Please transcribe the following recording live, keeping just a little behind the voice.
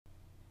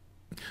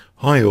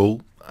Hi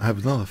all, I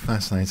have another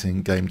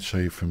fascinating game to show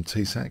you from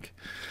TCEC.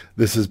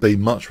 This has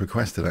been much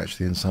requested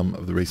actually in some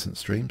of the recent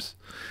streams.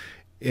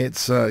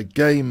 It's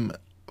game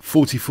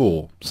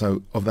 44,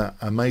 so of that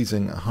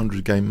amazing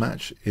 100 game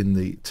match in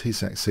the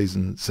TCEC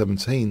season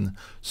 17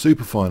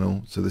 super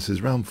final. So this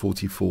is round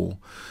 44.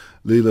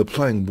 Leela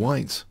playing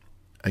white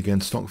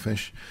against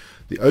Stockfish.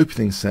 The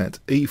opening set,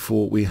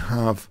 e4, we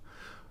have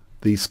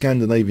the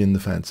Scandinavian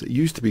defence. It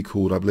used to be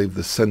called, I believe,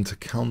 the centre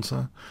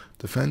counter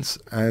defence,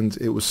 and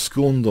it was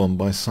scorned on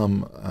by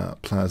some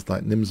players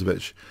like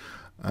Nimzovic,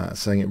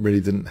 saying it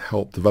really didn't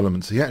help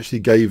development. So he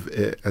actually gave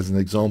it as an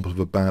example of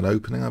a bad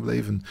opening, I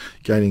believe, and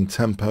gaining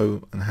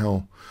tempo and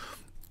how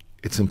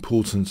it's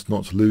important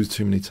not to lose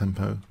too many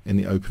tempo in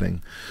the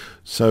opening.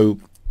 So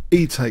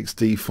e takes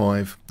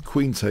d5,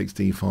 queen takes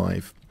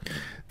d5.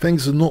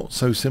 Things are not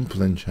so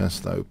simple in chess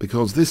though,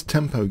 because this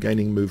tempo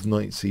gaining move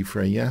knight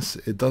c3, yes,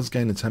 it does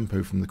gain a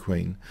tempo from the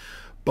queen,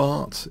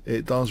 but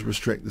it does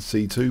restrict the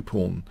c2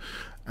 pawn,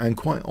 and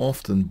quite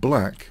often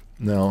black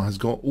now has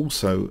got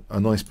also a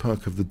nice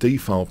perk of the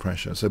d-file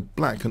pressure, so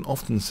black can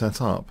often set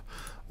up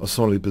a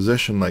solid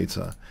position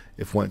later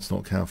if white's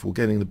not careful,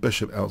 getting the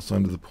bishop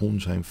outside of the pawn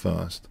chain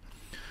first,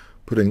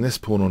 putting this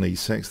pawn on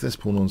e6, this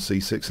pawn on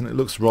c6, and it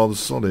looks rather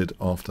solid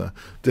after.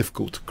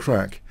 Difficult to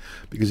crack,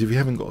 because if you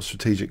haven't got a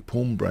strategic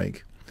pawn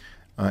break,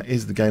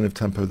 is the gain of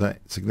tempo that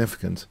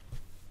significant?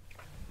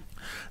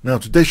 Now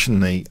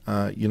traditionally,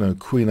 you know,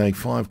 queen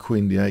a5,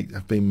 queen d8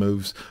 have been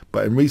moves,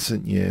 but in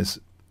recent years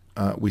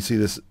we see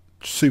this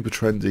super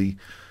trendy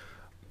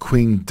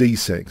queen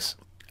d6,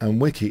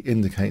 and wiki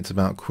indicates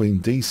about queen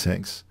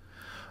d6.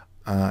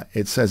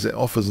 It says it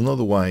offers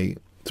another way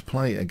to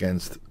play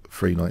against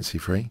free knight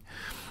c3,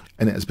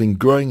 and it has been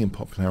growing in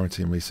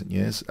popularity in recent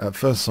years. At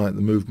first sight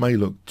the move may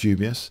look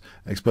dubious,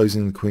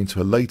 exposing the queen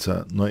to a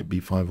later knight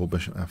b5 or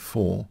bishop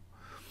f4,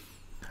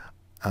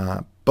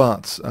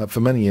 but for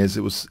many years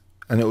it was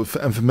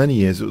for many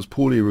years it was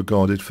poorly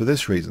regarded for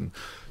this reason.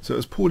 So it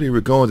was poorly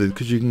regarded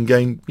because you can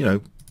gain, you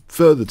know,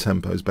 further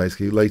tempos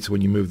basically later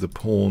when you move the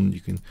pawn. You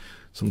can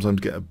sometimes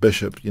get a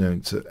bishop, you know,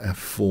 to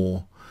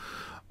f4.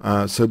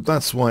 So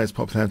that's why its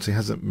popularity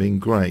hasn't been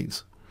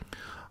great.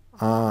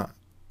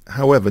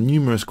 However,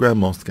 numerous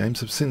Grandmaster games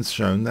have since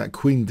shown that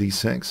queen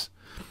d6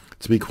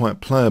 to be quite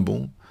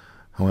playable,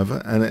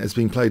 however, and it has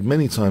been played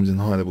many times in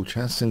high-level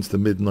chess since the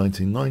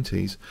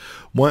mid-1990s.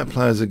 White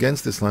players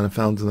against this line have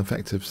found an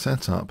effective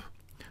setup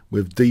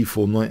with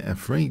d4, knight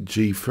f3,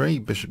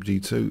 g3, bishop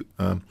g2,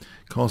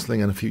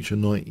 castling, and a future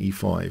knight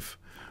e5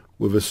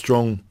 with a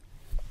strong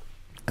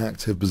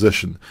active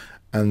position.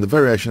 And the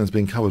variation has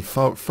been covered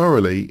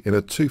thoroughly in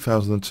a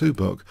 2002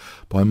 book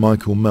by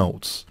Michael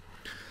Meltz.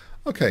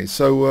 Okay,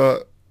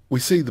 so we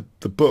see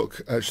the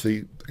book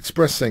actually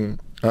expressing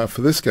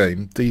for this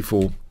game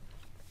d4,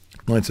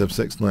 knight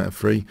f6, knight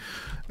f3,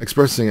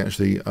 expressing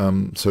actually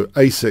so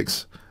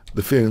a6,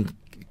 the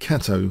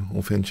fianchetto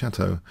or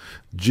fianchetto,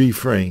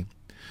 g3.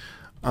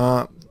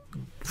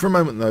 For a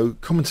moment though,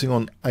 commenting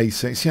on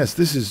a6, yes,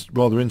 this is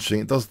rather interesting.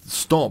 It does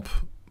stop,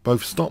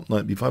 both stop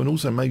knight b5, and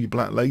also maybe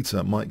black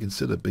later might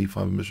consider b5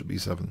 and bishop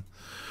b7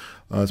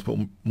 to put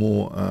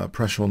more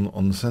pressure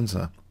on the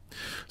centre.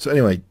 So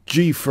anyway,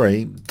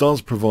 g3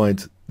 does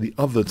provide the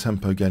other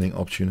tempo gaining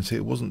opportunity.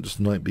 It wasn't just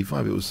knight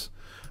b5, it was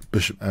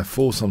bishop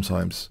f4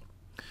 sometimes.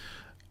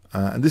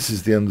 And this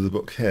is the end of the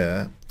book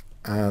here,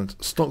 and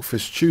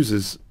Stockfish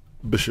chooses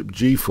bishop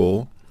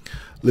g4.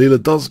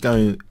 Leela does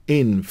go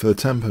in for the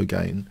tempo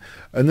gain,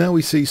 and now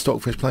we see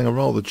Stockfish playing a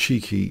rather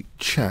cheeky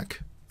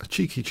check,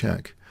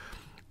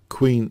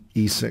 queen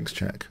e6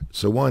 check.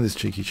 So why this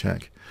cheeky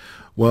check?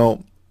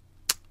 Well,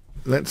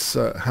 let's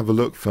have a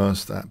look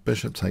first at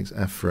bishop takes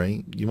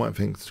f3. You might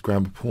think to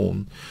grab a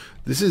pawn.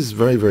 This is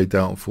very, very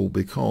doubtful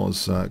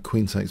because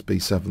queen takes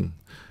b7,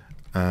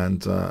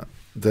 and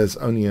there's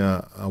only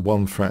a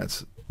one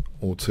threat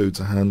or two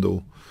to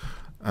handle,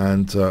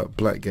 and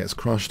black gets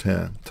crushed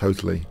here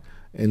totally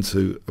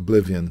into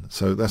oblivion,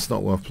 so that's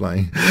not worth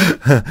playing.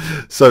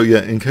 So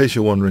yeah, in case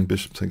you're wondering,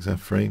 bishop takes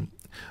f3.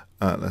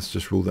 Let's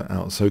just rule that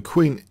out. So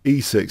queen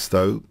e6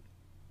 though,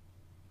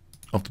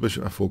 after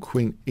bishop f4,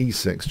 queen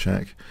e6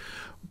 check,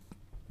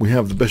 we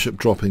have the bishop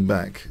dropping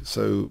back.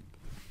 So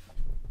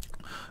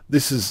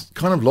this is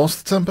kind of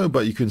lost the tempo,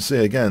 but you can see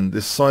again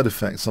this side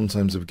effect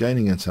sometimes of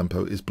gaining a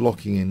tempo is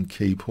blocking in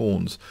key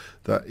pawns.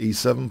 That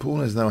e7 pawn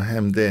is now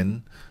hemmed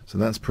in, so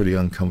that's pretty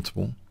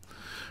uncomfortable.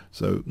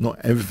 So not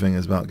everything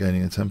is about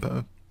gaining a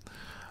tempo.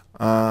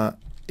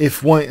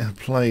 If white had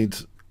played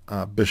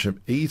bishop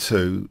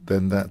e2,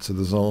 then that's a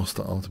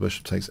disaster after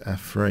bishop takes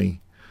f3.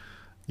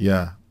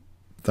 Yeah,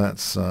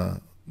 that's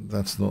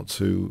not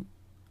too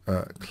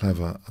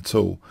clever at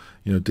all.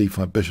 You know,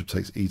 d5, bishop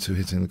takes e2,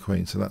 hitting the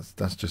queen, so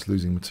that's just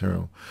losing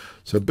material.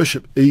 So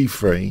bishop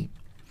e3,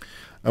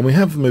 and we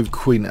have the move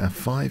queen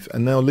f5,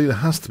 and now Leela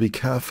has to be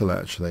careful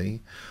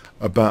actually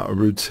about a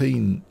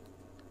routine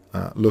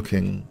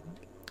looking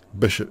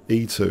bishop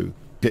e2.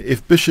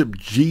 If bishop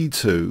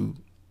g2,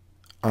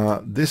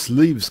 this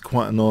leaves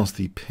quite a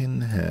nasty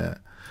pin here,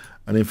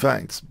 and in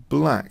fact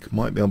black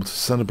might be able to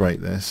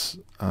celebrate this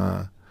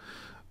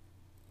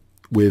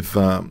with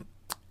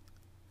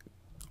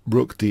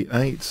rook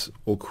d8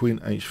 or queen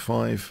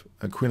h5.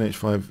 Queen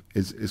h5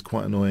 is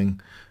quite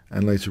annoying,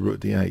 and later rook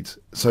d8.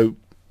 So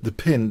the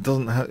pin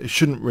it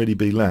shouldn't really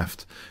be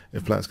left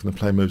if black's going to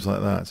play moves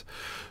like that.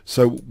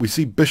 So we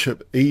see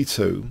bishop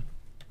e2,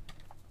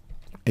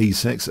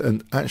 e6,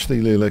 and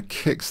actually Leela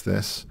kicks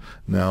this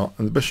now,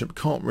 and the bishop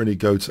can't really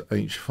go to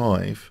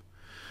h5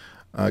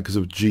 because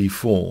of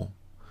g4.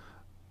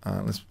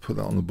 Let's put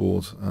that on the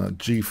board.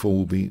 G4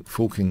 will be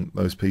forking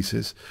those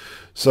pieces.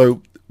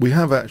 So we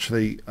have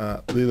actually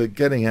Leela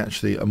getting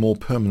actually a more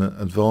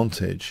permanent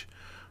advantage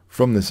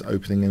from this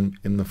opening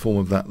in the form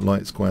of that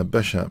light square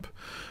bishop.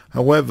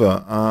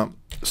 However,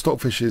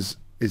 Stockfish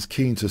is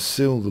keen to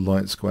seal the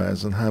light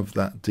squares and have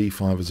that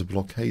d5 as a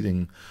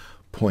blockading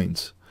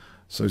point.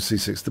 So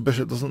c6, the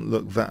bishop doesn't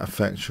look that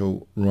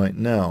effectual right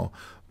now,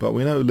 but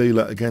we know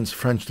Leela against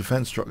French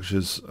defense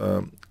structures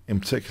in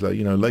particular,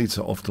 you know,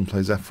 later often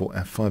plays f4,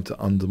 f5 to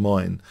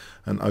undermine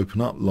and open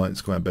up light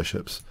square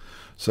bishops.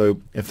 So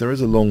if there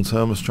is a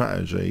long-term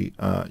strategy,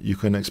 you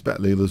can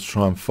expect Leela to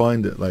try and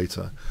find it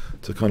later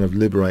to kind of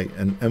liberate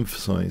and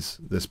emphasize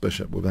this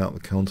bishop without the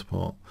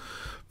counterpart.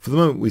 For the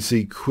moment we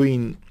see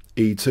queen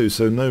e2,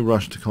 so no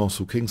rush to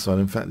castle kingside.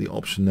 In fact, the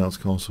option now is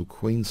castle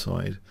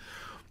queenside.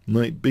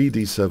 Knight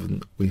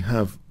bd7, we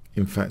have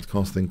in fact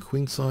castling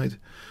queenside,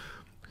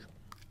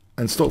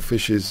 and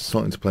Stockfish is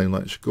starting to play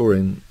like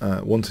Chigorin,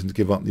 wanting to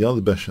give up the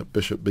other bishop,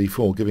 bishop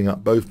b4, giving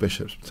up both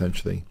bishops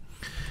potentially.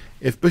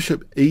 If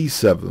bishop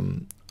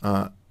e7,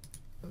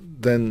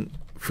 then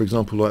for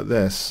example like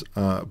this,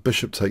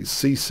 bishop takes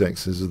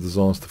c6 is a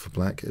disaster for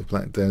black. If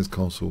black dares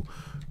castle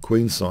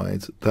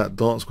queenside, that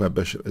dark square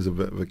bishop is a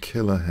bit of a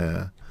killer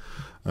here.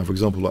 For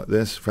example like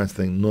this, if I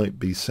think knight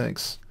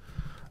b6,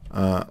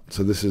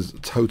 so this is a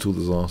total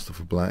disaster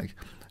for black.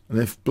 And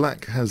if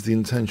black has the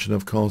intention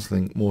of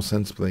castling more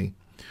sensibly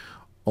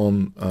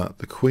on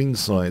the queen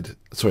side,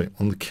 sorry,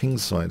 on the king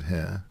side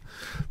here,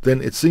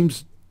 then it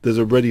seems there's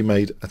a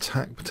ready-made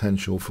attack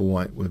potential for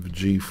white with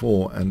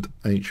g4 and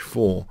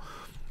h4,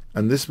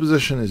 and this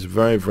position is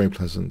very, very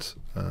pleasant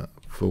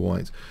for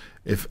white.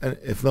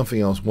 If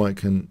nothing else, white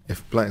can,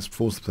 if black's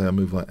forced to play a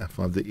move like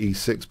f5, the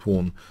e6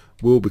 pawn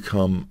will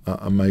become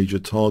a major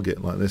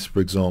target like this, for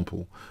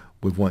example,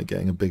 with white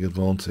getting a big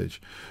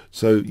advantage.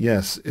 So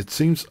yes, it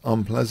seems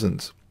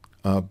unpleasant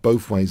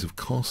both ways of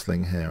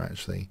castling here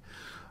actually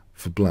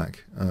for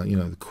black. You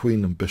know, the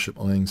queen and bishop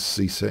eyeing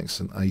c6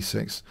 and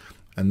a6,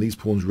 and these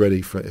pawns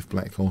ready for if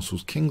black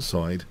castles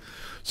kingside.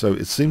 So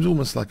it seems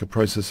almost like a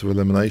process of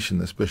elimination,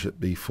 this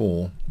bishop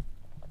b4.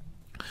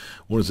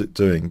 What is it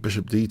doing?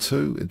 Bishop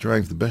d2, it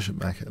drags the bishop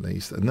back at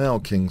least, and now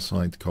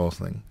kingside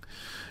castling.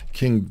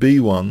 King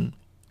b1,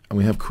 and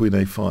we have queen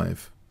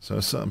a5, so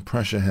a certain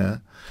pressure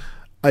here.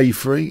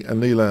 a3,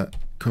 and Leela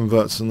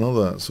converts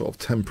another sort of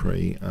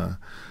temporary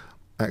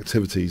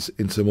activities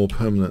into a more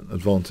permanent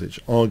advantage,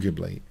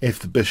 arguably, if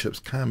the bishops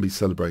can be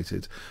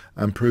celebrated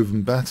and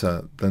proven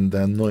better than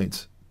their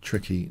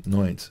tricky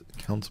knight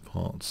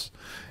counterparts.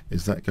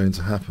 Is that going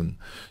to happen?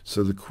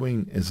 So the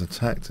queen is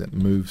attacked, it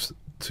moves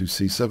to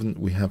c7,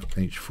 we have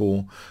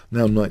h4,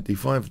 now knight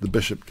d5, the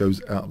bishop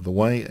goes out of the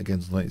way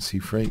against knight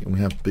c3, and we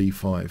have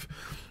b5.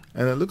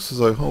 And it looks as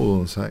though, hold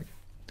on a sec,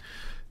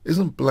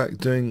 isn't black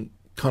doing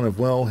kind of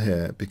well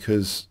here,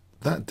 because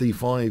that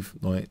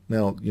d5 knight,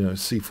 now, you know,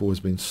 c4 has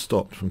been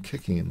stopped from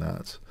kicking in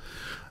that.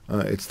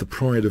 It's the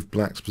pride of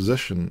black's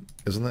position,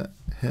 isn't it,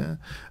 here?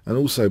 And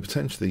also,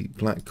 potentially,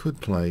 black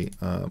could play,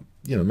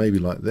 you know, maybe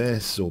like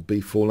this, or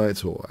b4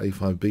 later, or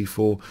a5,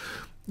 b4.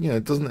 You know,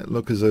 doesn't it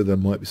look as though there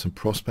might be some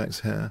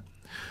prospects here?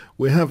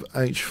 We have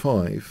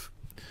h5,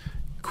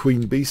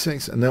 queen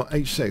b6, and now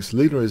h6.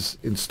 Leela is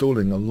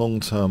installing a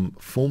long-term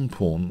form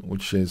pawn,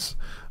 which is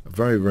a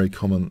very, very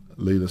common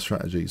Leela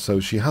strategy.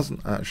 So she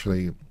hasn't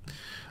actually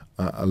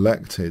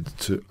elected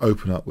to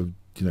open up with,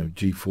 you know,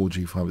 g4,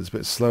 g5. It's a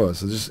bit slower,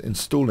 so just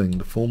installing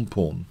the form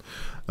pawn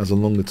as a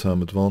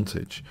longer-term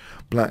advantage.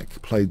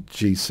 Black played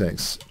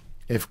g6.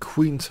 If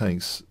queen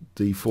takes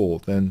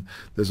d4, then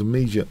there's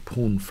immediate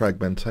pawn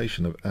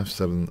fragmentation of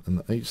f7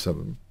 and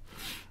h7.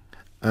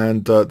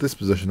 And this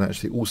position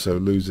actually also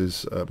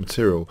loses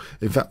material.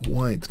 In fact,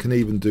 white can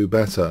even do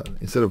better.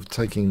 Instead of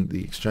taking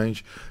the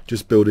exchange,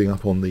 just building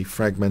up on the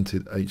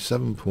fragmented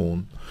h7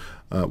 pawn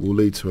will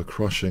lead to a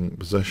crushing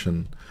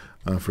position.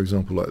 For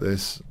example, like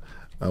this,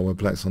 where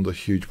black's under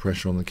huge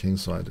pressure on the king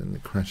side and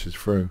it crashes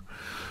through.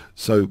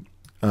 So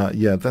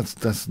yeah,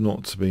 that's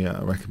not to be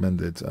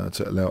recommended,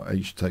 to allow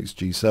h takes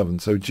g7.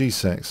 So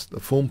g6,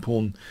 the form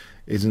pawn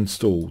is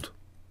installed.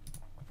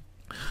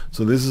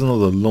 So this is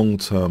another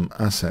long-term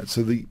asset.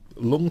 So the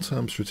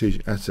long-term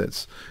strategic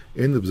assets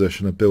in the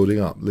position are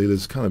building up.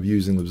 Leela's kind of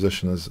using the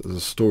position as a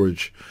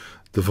storage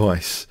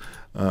device,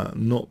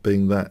 not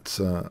being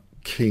that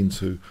keen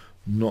to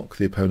knock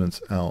the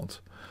opponents out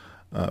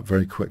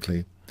very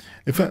quickly.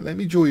 In fact, let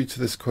me draw you to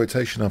this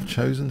quotation I've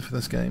chosen for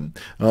this game.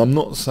 And I'm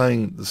not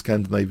saying the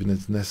Scandinavian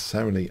is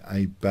necessarily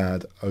a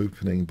bad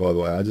opening, by the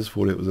way. I just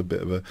thought it was a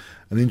bit of an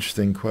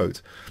interesting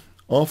quote.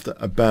 After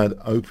a bad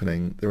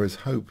opening, there is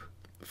hope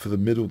for the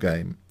middle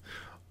game.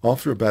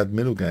 After a bad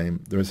middle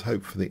game, there is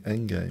hope for the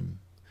end game.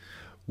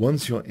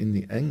 Once you're in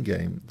the end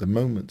game, the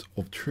moment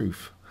of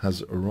truth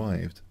has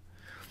arrived.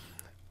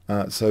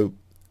 So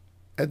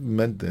Ed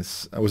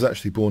Magnus was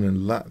actually born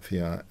in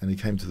Latvia, and he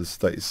came to the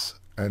States,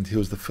 and he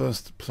was the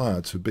first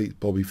player to beat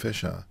Bobby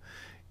Fischer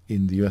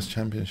in the US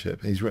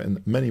Championship. He's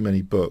written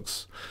many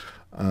books,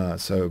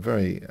 so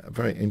very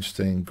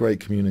interesting, great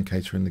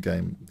communicator in the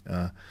game,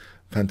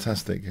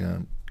 fantastic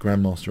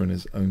grandmaster in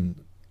his own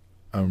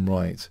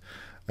right.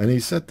 And he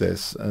said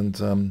this,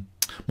 and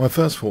my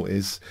first thought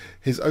is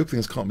his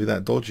openings can't be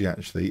that dodgy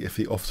actually if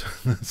he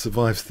often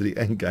survives to the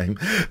end game.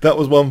 That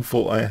was one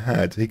thought I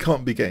had. He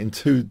can't be getting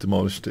too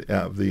demolished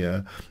out of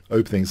the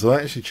openings. So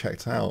I actually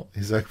checked out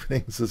his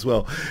openings as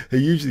well. He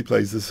usually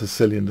plays the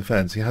Sicilian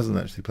defence. He hasn't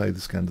actually played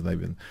the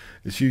Scandinavian.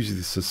 It's usually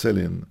the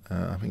Sicilian.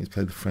 I think he's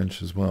played the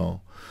French as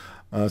well.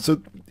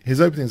 So his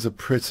openings are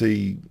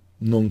pretty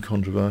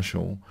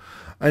non-controversial.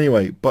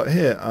 Anyway, but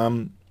here,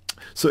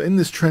 so in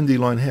this trendy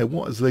line here,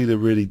 what has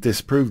Leela really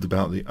disproved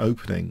about the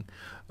opening?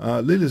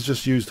 Leela's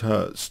just used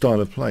her style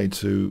of play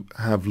to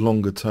have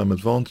longer term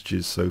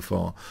advantages so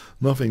far.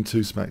 Nothing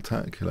too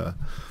spectacular.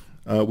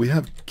 We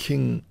have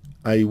King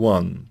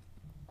A1.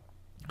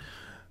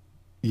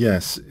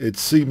 Yes, it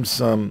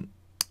seems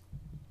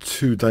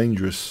too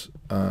dangerous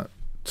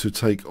to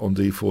take on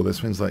D4. There's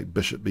things like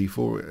Bishop B4,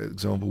 for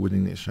example,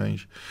 winning the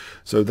exchange.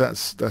 So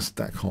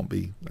that can't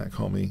be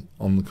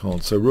on the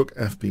card. So Rook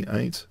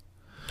FB8.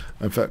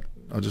 In fact,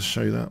 I'll just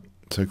show you that.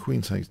 So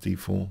Queen takes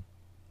D4.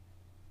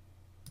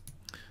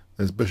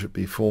 There's Bishop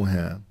B4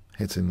 here,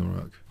 hitting the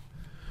Rook,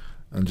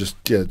 and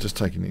just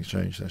taking the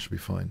exchange. That should be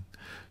fine.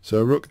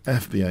 So Rook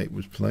FB8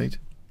 was played,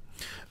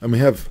 and we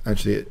have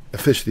actually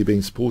officially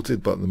been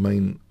supported, but the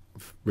main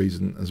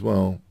reason as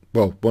well.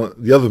 Well,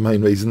 the other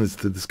main reason is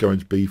to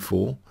discourage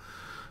B4.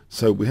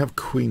 So we have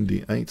Queen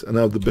D8, and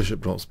now the Bishop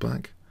drops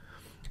back.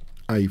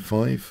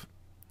 A5.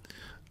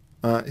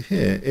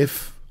 Here,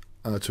 if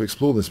to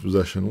explore this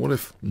position, what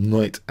if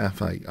Knight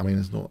F8? I mean,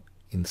 it's not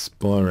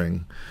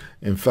inspiring.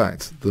 In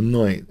fact, the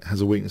Knight has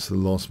a weakness to the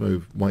last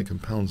move. White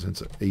compounds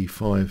into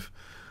E5,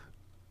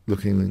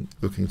 looking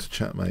to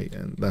checkmate,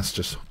 and that's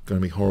just going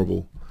to be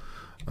horrible.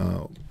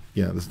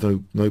 Yeah, there's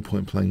no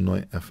point playing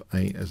Knight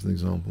F8 as an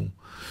example.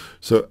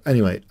 So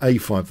anyway,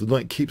 A5. The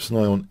Knight keeps an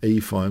eye on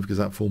E5 because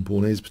that form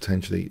pawn is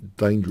potentially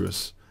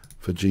dangerous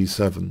for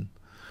G7.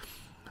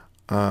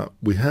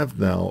 We have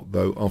now,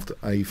 though, after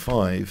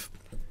A5,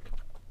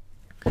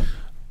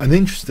 an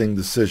interesting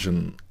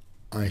decision,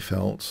 I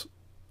felt.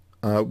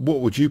 What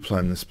would you play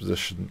in this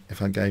position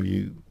if I gave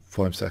you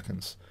 5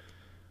 seconds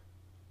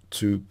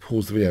to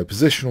pause the video?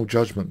 Positional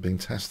judgment being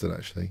tested,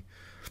 actually.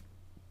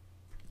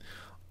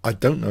 I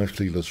don't know if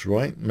Leela's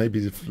right.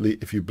 Maybe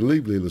if you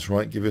believe Leela's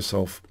right, give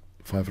yourself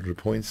 500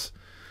 points.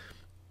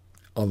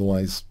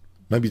 Otherwise,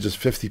 maybe just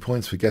 50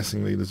 points for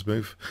guessing Leela's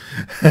move.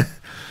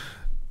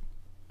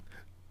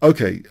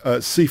 Okay,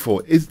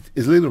 C4. Is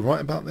Leela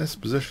right about this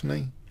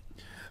positionally?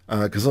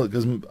 Because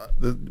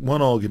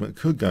one argument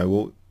could go,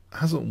 well,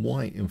 hasn't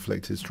White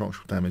inflicted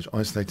structural damage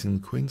isolating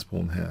the Queen's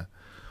pawn here?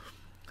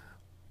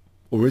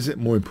 Or is it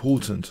more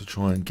important to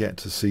try and get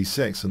to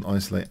C6 and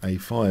isolate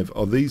A5?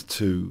 Are these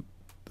two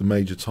the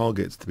major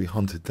targets to be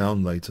hunted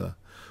down later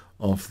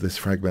after this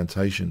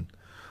fragmentation?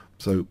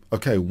 So,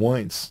 okay,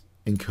 White's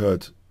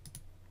incurred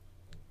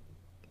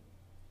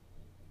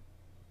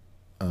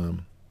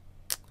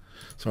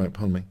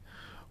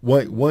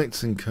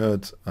White's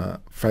incurred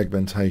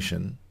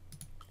fragmentation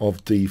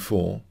of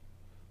D4,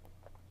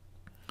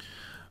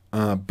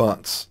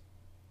 but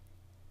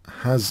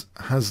has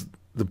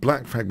the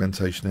black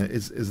fragmentation here,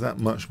 is that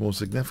much more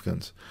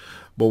significant?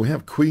 Well, we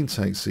have Queen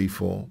takes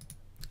C4,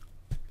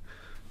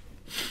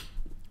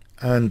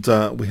 and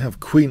we have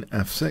Queen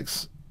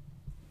F6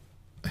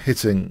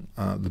 hitting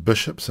the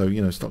bishop,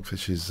 so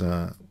Stockfish is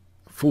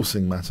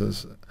forcing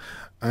matters,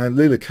 and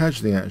Leela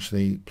casually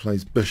actually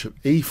plays Bishop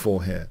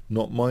E4 here,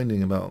 not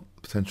minding about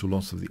potential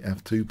loss of the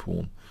F2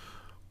 pawn.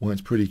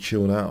 White's pretty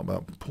chilled out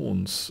about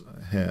pawns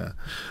here.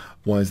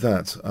 Why is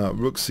that?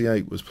 Rook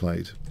C8 was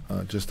played,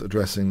 just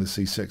addressing the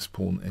C6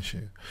 pawn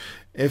issue.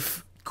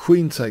 If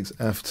Queen takes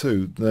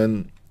F2,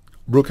 then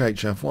Rook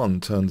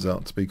HF1 turns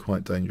out to be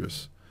quite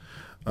dangerous,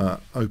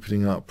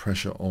 opening up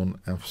pressure on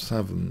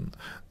F7.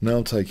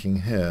 Now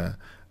taking here,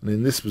 and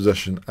in this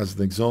position, as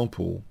an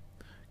example,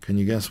 can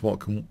you guess what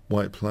can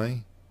White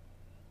play?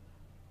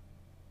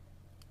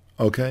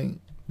 Okay,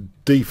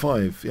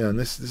 D5. Yeah, and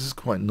this is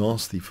quite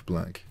nasty for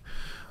Black.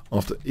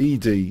 After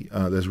ED,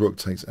 there's Rook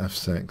takes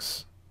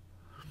F6,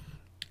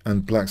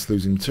 and Black's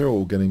losing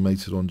material, getting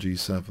mated on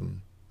G7.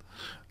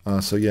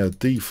 So yeah,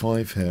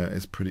 D5 here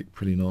is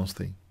pretty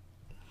nasty.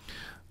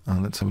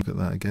 Let's have a look at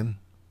that again.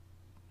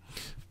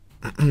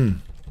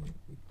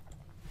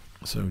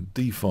 So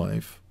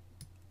D5.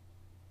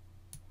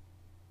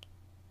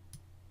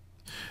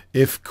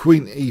 If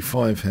Queen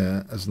E5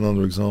 here, as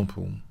another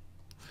example,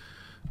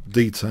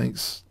 D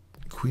takes,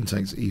 Queen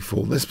takes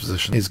E4. This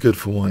position is good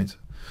for White.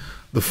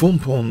 The form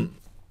pawn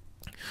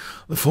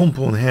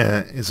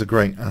here is a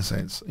great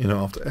asset.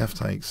 After F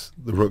takes,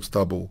 the Rook's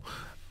double,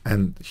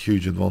 and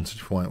huge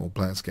advantage for white, or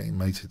black's getting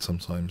mated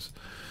sometimes.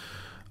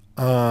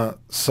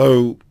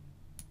 So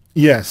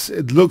yes,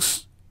 it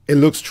looks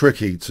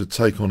tricky to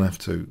take on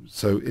f2.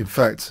 So in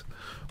fact,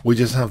 we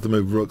just have to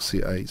move rook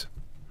c8,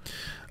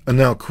 and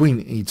now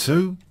queen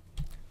e2.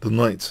 The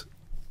knight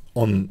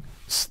on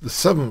the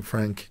 7th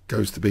rank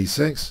goes to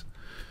b6,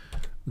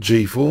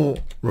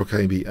 g4, rook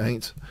a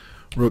b8,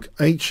 rook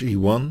h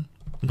e1,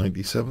 knight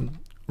d7,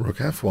 rook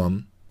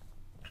f1,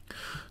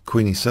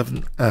 queen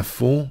e7,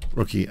 f4,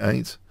 rook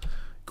e8,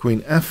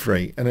 queen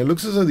f3, and it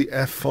looks as though the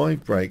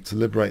f5 break to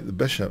liberate the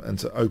bishop and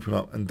to open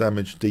up and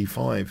damage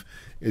d5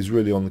 is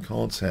really on the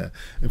cards here.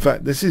 In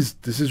fact, this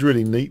is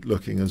really neat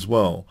looking as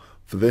well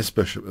for this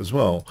bishop as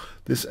well.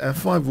 This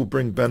f5 will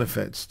bring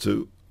benefits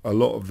to a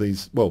lot of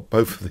these, well,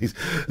 both of these.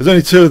 There's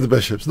only 2 of the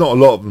bishops, not a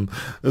lot of them.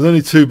 There's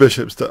only 2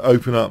 bishops to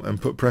open up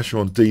and put pressure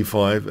on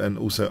d5 and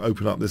also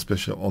open up this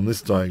bishop on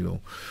this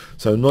diagonal.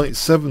 So knight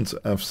 7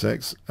 to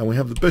f6, and we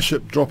have the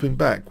bishop dropping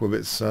back with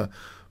its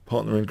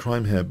partner in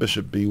crime here.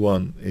 Bishop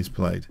b1 is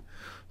played.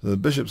 So the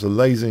bishops are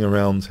lazing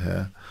around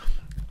here.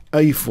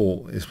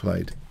 a4 is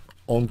played.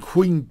 On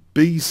queen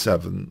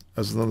b7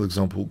 as another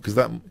example, because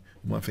that you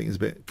might think is a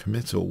bit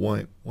committal.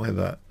 Why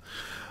that?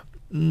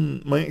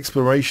 My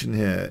exploration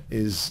here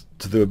is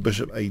to do a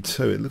bishop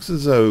a2. It looks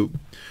as though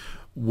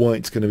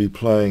white's going to be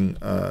playing,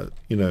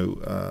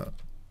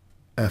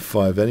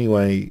 f5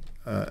 anyway,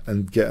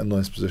 and get a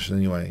nice position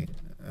anyway,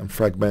 and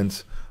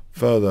fragment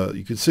further.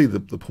 You can see the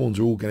pawns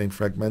are all getting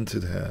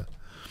fragmented here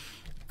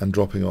and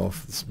dropping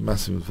off. It's a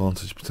massive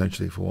advantage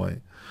potentially for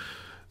white.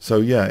 So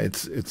yeah,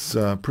 it's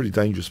a pretty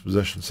dangerous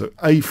position. So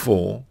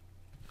a4,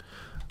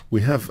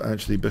 we have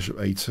actually bishop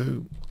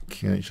a2,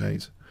 king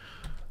h8.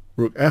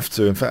 Rook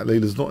f2. In fact,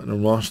 Leela's not in a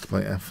rush to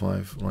play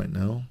f5 right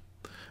now,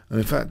 and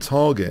in fact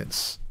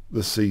targets the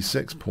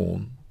c6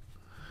 pawn.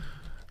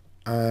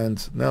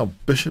 And now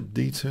bishop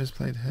d2 is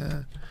played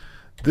here.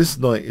 This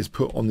knight is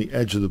put on the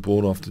edge of the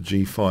board after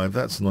g5.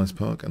 That's a nice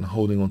perk, and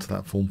holding onto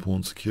that form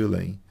pawn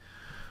securely.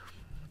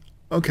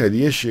 Okay,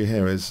 the issue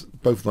here is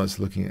both knights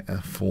are looking at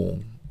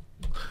f4.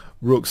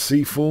 Rook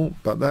c4,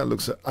 but that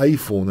looks at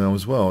a4 now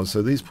as well.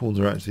 So these pawns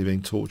are actually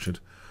being tortured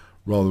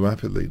rather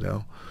rapidly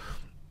now.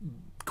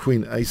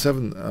 Queen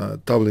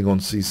a7, doubling on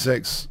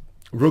c6,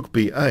 rook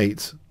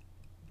b8,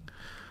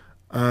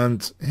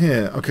 and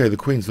here, okay, the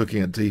queen's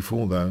looking at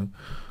d4 though.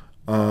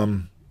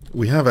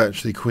 We have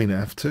actually queen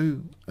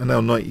f2, and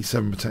now knight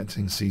e7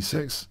 protecting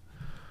c6,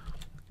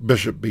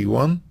 bishop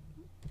b1,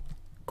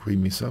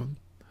 queen b7,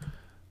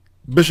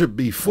 bishop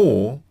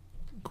b4,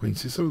 queen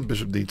c7,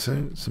 bishop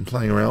d2, some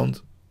playing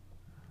around.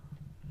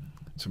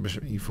 So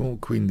bishop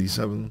e4, queen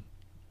d7.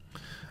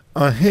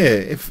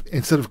 Here, if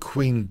instead of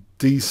queen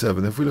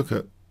d7, if we look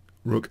at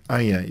rook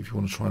a8, if you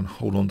want to try and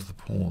hold on to the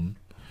pawn.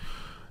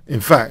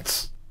 In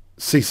fact,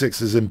 c6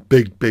 is in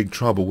big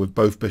trouble with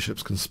both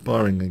bishops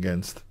conspiring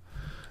against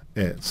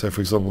it. So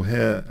for example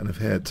here, and if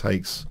here it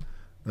takes,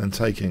 and then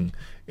taking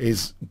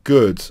is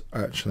good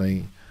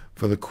actually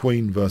for the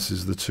queen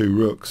versus the 2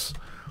 rooks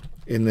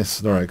in this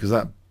scenario, because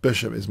that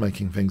bishop is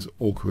making things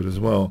awkward as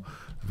well.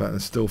 In fact,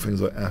 there's still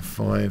things like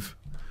f5,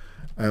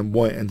 and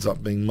white ends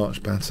up being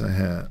much better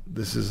here.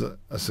 This is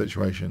a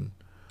situation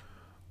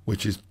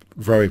which is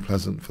very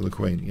pleasant for the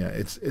queen. Yeah,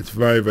 it's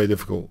very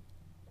difficult.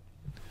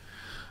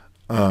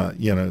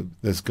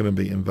 There's going to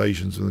be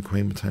invasions of the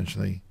queen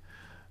potentially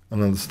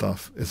and other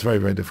stuff. It's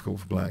very difficult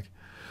for black.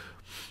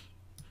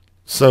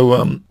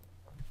 So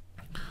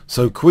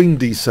so queen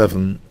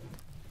d7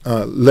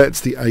 lets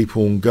the a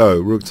pawn go.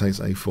 Rook takes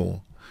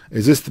a4.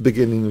 Is this the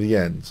beginning of the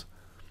end?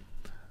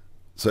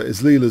 So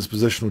is Leela's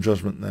positional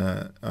judgment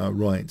there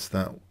right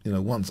that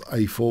once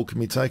a4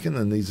 can be taken,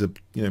 and these are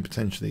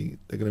potentially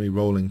they're going to be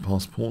rolling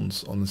past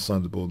pawns on this side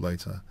of the board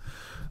later.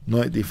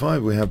 Knight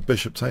d5, we have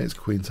bishop takes,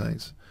 queen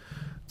takes.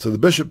 So the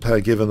bishop pair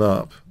given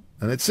up,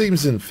 and it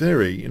seems in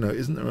theory,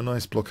 isn't there a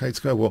nice blockade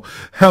square? Well,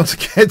 how to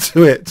get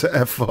to it to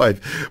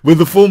f5 with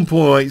the form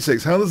pawn on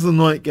h6? How does the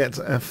knight get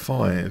to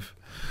f5?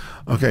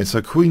 Okay,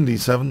 so queen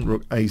d7,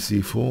 rook a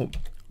c4,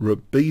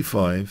 rook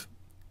b5,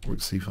 rook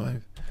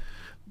c5.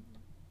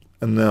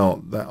 And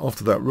now that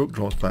after that rook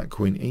drops back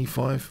queen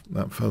e5,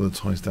 that further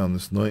ties down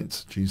this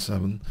knight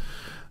g7.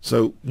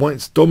 So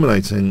white's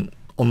dominating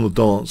on the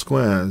dark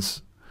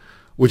squares,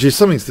 which is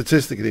something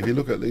statistically, if you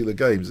look at Leela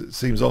games, it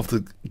seems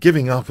after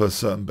giving up a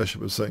certain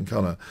bishop of a certain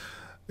colour,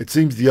 it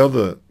seems the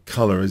other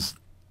colour is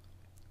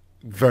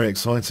very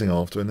exciting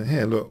after. And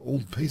here, look, all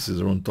the pieces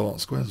are on dark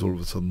squares all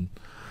of a sudden.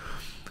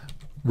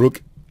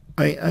 Rook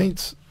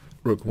a8,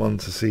 rook 1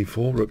 to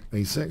c4, rook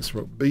a6,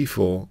 rook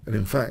b4, and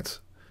in fact,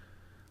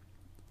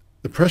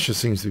 the pressure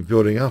seems to be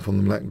building up on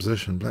the black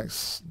position.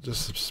 Black's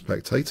just a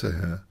spectator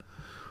here.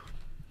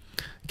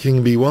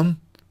 King b1,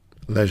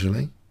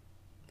 leisurely.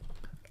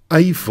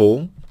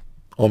 a4,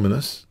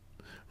 ominous.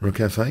 Rook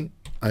f8,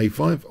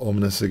 a5,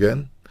 ominous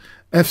again.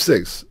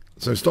 f6,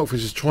 so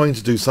Stockfish is trying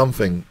to do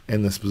something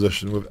in this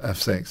position with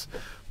f6.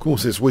 Of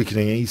course, it's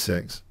weakening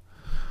e6.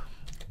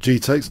 G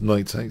takes,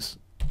 knight takes,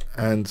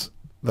 and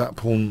that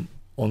pawn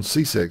on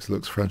c6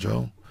 looks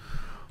fragile.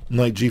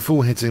 Knight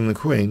g4 hitting the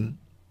queen.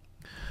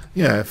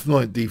 Yeah, if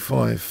knight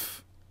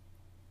d5,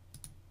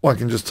 well, I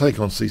can just take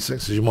on c6,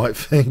 as you might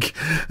think,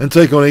 and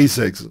take on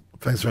e6.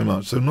 Thanks very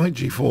much. So knight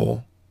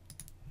g4,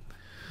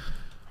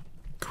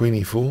 queen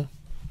e4,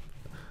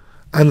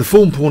 and the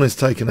form pawn is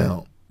taken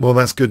out. Well,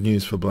 that's good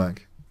news for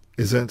black,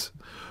 is it?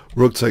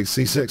 Rook takes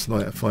c6,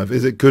 knight f5.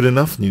 Is it good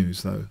enough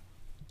news, though?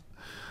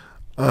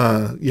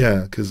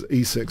 Yeah, because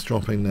e6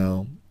 dropping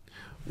now.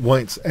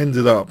 White's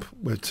ended up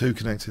with two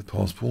connected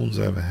pass pawns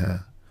over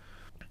here.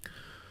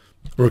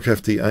 Rook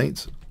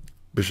fd8,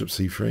 bishop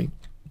c3,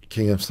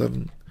 king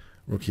f7,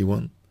 rook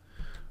e1,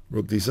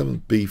 rook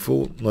d7,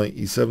 b4, knight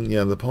e7.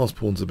 Yeah, the pass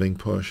pawns are being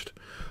pushed.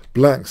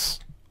 Black's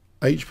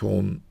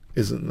h-pawn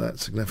isn't that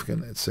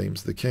significant, it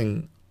seems. The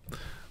king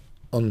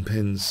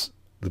unpins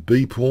the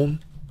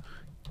b-pawn.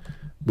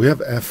 We have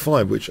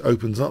f5, which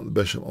opens up the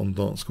bishop on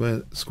dark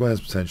squares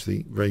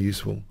potentially, very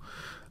useful,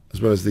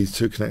 as well as these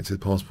two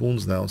connected pass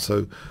pawns now.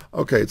 So,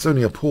 okay, it's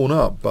only a pawn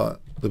up, but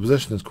the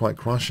position is quite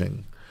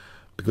crushing,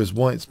 because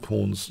white's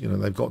pawns, you know,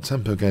 they've got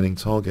tempo gaining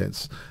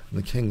targets, and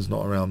the king's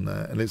not around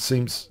there, and it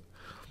seems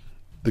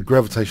the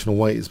gravitational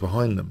weight is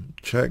behind them.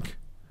 Check.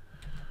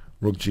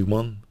 Rook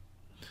g1.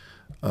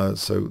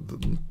 So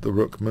the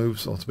rook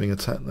moves after being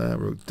attacked there.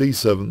 Rook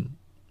d7.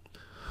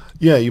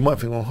 Yeah, you might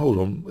think, well, hold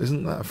on,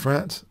 isn't that a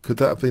threat? Could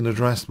that have been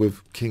addressed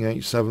with king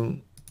h7?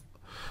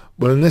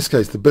 Well, in this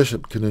case, the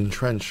bishop can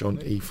entrench on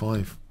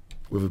e5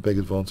 with a big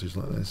advantage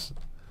like this,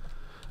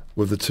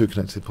 with the two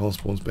connected pass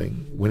pawns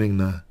winning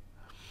there.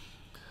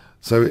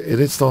 So it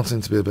is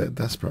starting to be a bit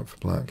desperate for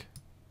black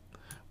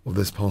with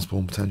this pass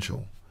pawn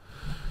potential.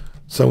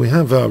 So we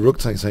have rook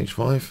takes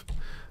h5,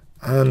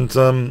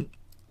 and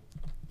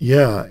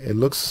yeah, it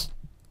looks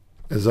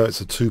as though it's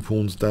a two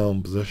pawns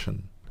down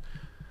position.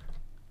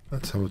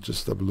 Let's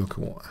just have a look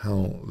at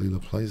how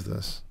Leela plays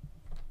this.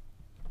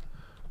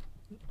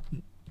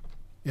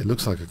 It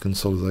looks like a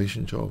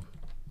consolidation job.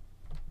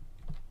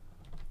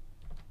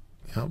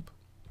 Yep.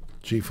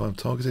 G5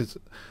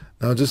 targeted.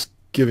 Now just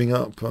giving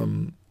up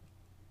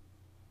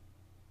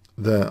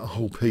their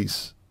whole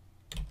piece.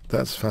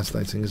 That's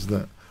fascinating, isn't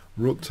it?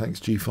 Rook takes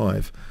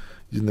g5.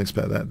 You didn't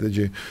expect that, did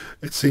you?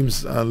 It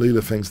seems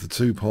Leela thinks the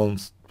two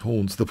pawns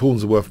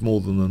are worth more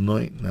than the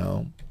knight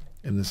now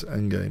in this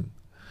endgame.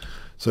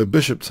 So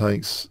bishop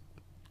takes,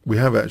 we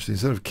have actually,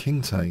 instead of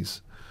king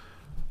takes,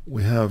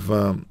 we have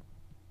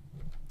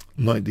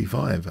knight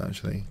d5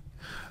 actually.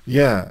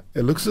 Yeah,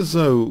 it looks as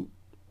though,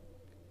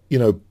 you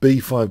know,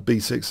 b5,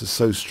 b6 is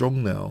so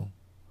strong now.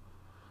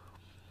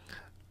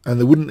 And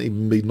there wouldn't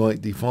even be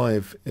knight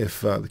d5 if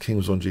the king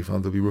was on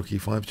g5, there'd be rook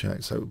e5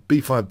 check. So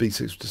b5,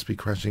 b6 would just be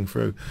crashing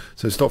through.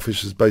 So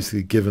Stockfish has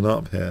basically given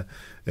up here.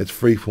 It's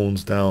three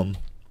pawns down.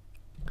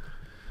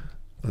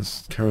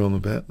 Let's carry on a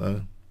bit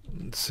though.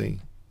 Let's see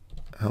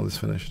how this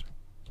finished.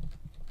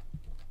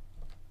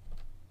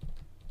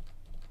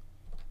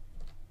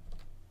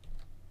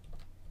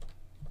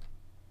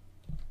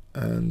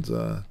 And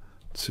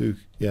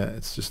yeah,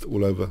 it's just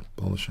all over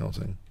by the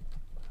shouting.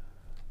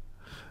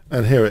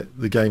 And here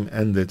the game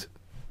ended.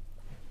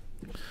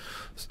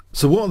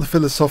 So what are the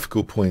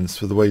philosophical points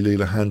for the way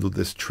Leela handled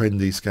this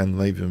trendy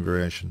Scandinavian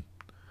variation?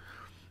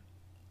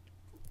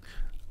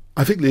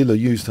 I think Leela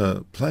used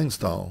her playing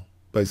style,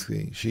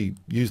 basically. She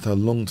used her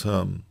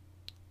long-term,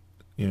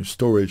 you know,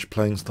 storage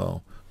playing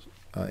style,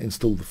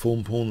 installed the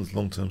form pawn as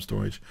long-term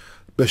storage,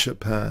 bishop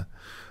pair.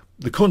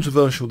 The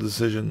controversial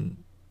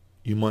decision,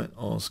 you might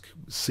ask,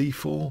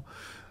 c4.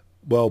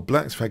 Well,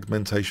 black's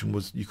fragmentation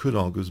was, you could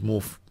argue, was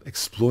more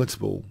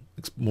exploitable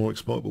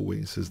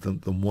weaknesses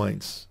than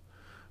white's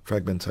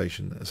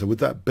fragmentation. So with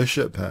that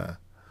bishop pair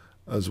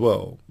as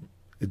well,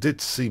 it did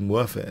seem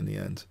worth it in the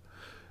end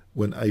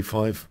when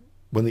a5,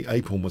 when the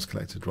a pawn was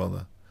collected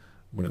rather,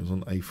 when it was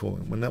on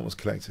a4. And when that was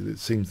collected, it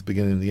seemed the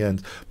beginning and the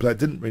end. Black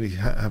didn't really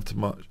have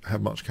much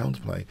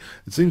counterplay.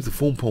 It seems the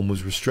form pawn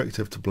was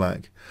restrictive to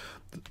black.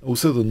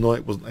 Also, the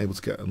knight wasn't able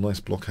to get a nice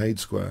blockade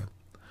square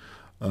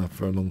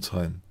for a long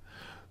time.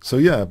 So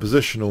yeah,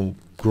 positional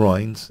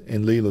grind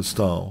in Leela's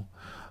style.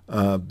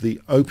 The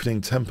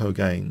opening tempo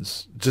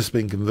gains just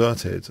being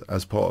converted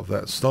as part of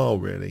that style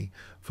really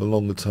for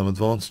longer term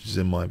advantages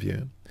in my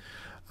view.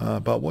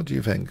 But what do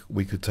you think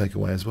we could take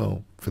away as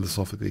well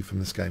philosophically from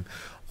this game?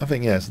 I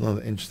think, yeah, it's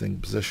another interesting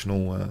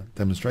positional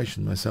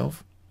demonstration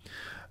myself.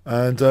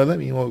 And let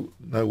me know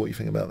what you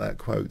think about that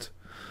quote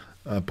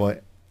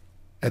by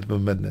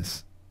Edmund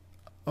Mednis.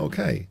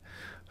 Okay,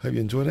 hope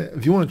you enjoyed it.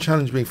 If you want to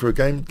challenge me for a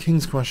game,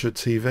 Kingscrusher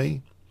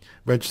TV,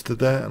 register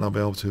there and I'll be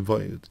able to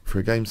invite you for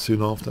a game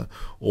soon after,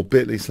 or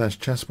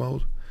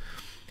bit.ly/chessworld.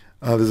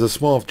 There's a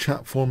Suave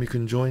chat forum you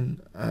can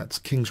join at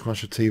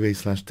Kingscrusher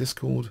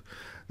TV/Discord.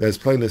 There's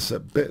playlists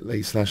at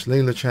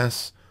bit.ly/Leela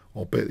Chess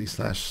or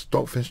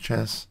bit.ly/Stockfish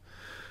Chess,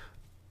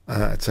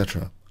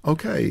 etc.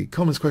 Okay,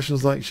 comments,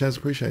 questions, likes, shares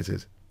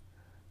appreciated.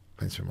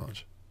 Thanks very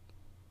much.